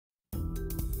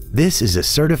This is a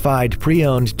certified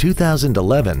pre-owned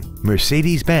 2011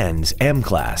 Mercedes-Benz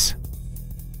M-Class.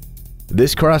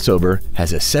 This crossover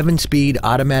has a 7-speed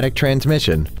automatic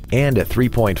transmission and a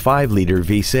 3.5-liter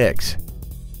V6.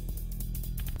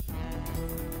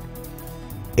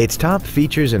 Its top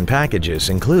features and packages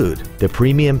include the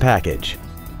Premium Package,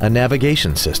 a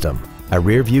navigation system, a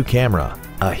rear-view camera,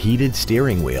 a heated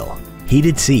steering wheel,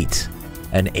 heated seats,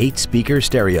 an 8-speaker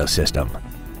stereo system,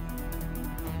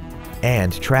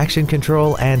 and traction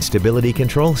control and stability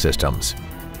control systems.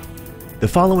 The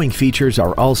following features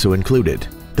are also included: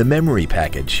 the memory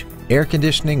package, air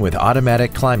conditioning with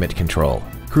automatic climate control,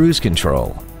 cruise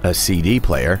control, a CD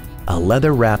player, a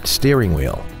leather-wrapped steering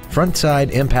wheel, front side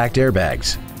impact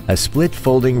airbags, a split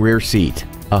folding rear seat,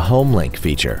 a HomeLink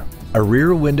feature, a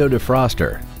rear window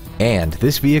defroster, and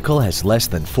this vehicle has less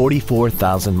than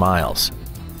 44,000 miles.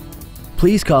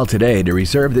 Please call today to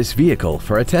reserve this vehicle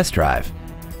for a test drive.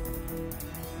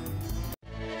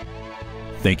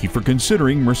 Thank you for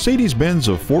considering Mercedes-Benz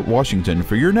of Fort Washington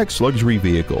for your next luxury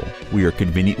vehicle. We are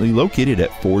conveniently located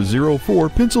at 404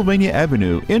 Pennsylvania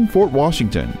Avenue in Fort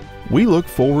Washington. We look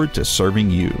forward to serving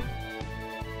you.